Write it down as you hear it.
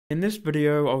In this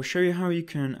video, I'll show you how you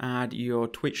can add your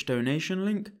Twitch donation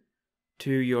link to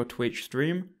your Twitch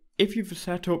stream. If you've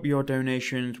set up your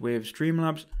donations with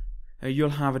Streamlabs, you'll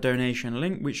have a donation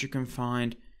link which you can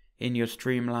find in your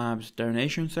Streamlabs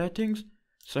donation settings.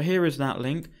 So here is that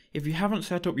link. If you haven't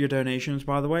set up your donations,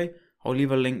 by the way, I'll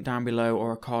leave a link down below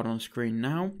or a card on screen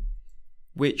now,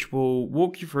 which will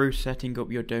walk you through setting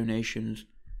up your donations.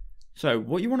 So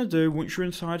what you want to do once you're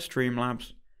inside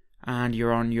Streamlabs and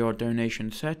you're on your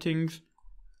donation settings,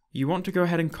 you want to go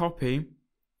ahead and copy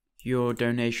your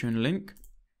donation link,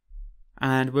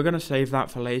 and we're going to save that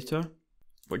for later,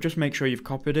 but just make sure you've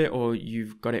copied it or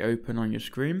you've got it open on your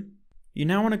screen. You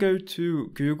now want to go to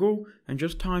Google and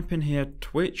just type in here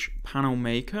Twitch panel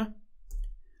maker,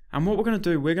 and what we're going to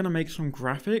do, we're going to make some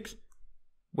graphics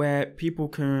where people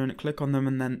can click on them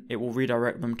and then it will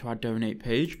redirect them to our donate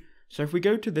page. So if we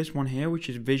go to this one here, which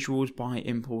is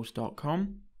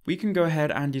visualsbyimpulse.com, we can go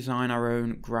ahead and design our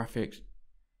own graphics.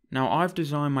 Now I've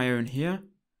designed my own here.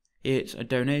 It's a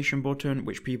donation button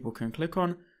which people can click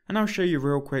on, and I'll show you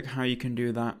real quick how you can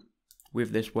do that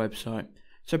with this website.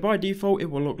 So by default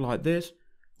it will look like this.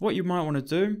 What you might want to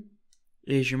do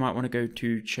is you might want to go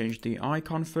to change the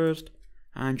icon first,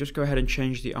 and just go ahead and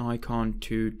change the icon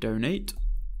to donate.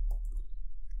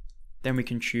 Then we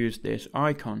can choose this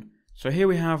icon. So here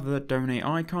we have the donate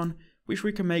icon, which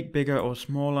we can make bigger or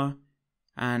smaller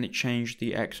and change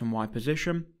the X and Y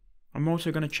position. I'm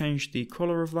also going to change the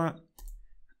color of that.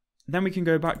 Then we can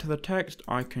go back to the text.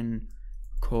 I can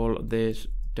call this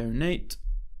donate,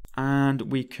 and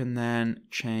we can then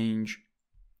change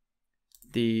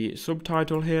the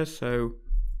subtitle here. So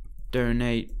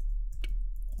donate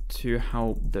to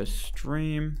help the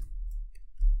stream.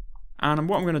 And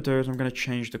what I'm going to do is I'm going to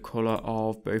change the color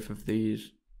of both of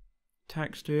these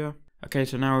text here. Okay,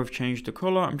 so now we've changed the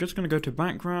color. I'm just going to go to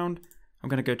background. I'm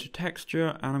going to go to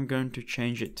texture, and I'm going to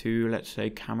change it to, let's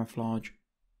say, camouflage.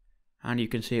 And you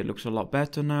can see it looks a lot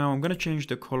better now. I'm going to change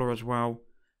the color as well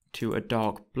to a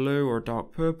dark blue or a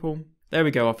dark purple. There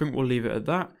we go. I think we'll leave it at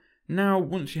that. Now,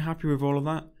 once you're happy with all of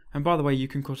that, and by the way, you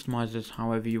can customize this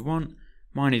however you want.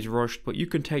 Mine is rushed, but you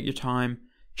can take your time,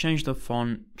 change the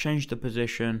font, change the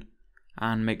position,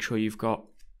 and make sure you've got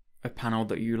a panel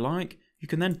that you like. You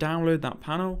can then download that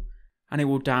panel, and it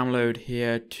will download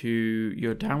here to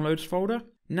your downloads folder.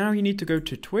 Now you need to go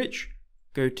to Twitch,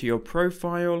 go to your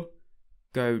profile,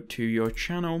 go to your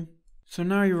channel. So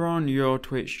now you're on your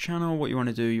Twitch channel. What you want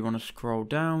to do, you want to scroll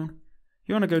down,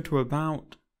 you want to go to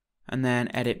about, and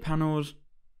then edit panels.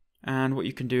 And what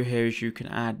you can do here is you can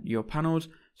add your panels.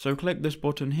 So click this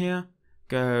button here,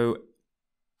 go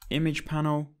image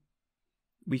panel.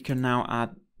 We can now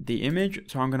add the image.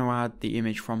 So I'm going to add the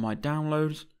image from my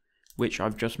downloads, which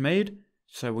I've just made.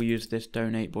 So we'll use this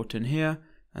donate button here,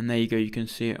 and there you go, you can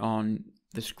see it on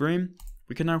the screen.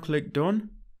 We can now click done,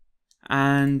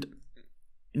 and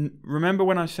remember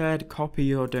when I said copy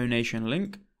your donation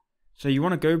link? So you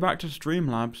want to go back to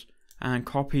Streamlabs and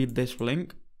copy this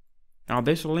link. Now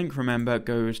this link, remember,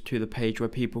 goes to the page where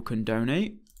people can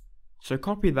donate. So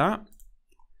copy that,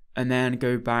 and then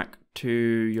go back to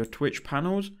your Twitch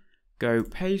panels, go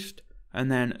paste,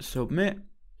 and then submit.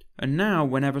 And now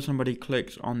whenever somebody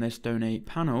clicks on this donate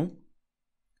panel,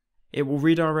 it will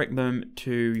redirect them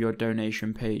to your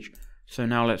donation page. So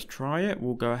now let's try it.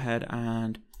 We'll go ahead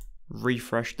and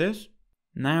refresh this.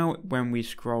 Now when we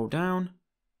scroll down,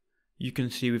 you can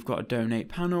see we've got a donate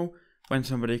panel. When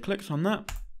somebody clicks on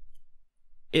that,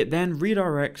 it then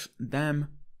redirects them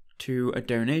to a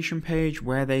donation page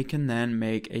where they can then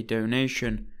make a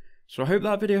donation. So I hope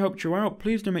that video helped you out.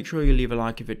 Please do make sure you leave a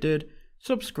like if it did.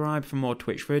 Subscribe for more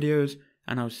Twitch videos,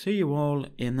 and I'll see you all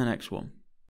in the next one.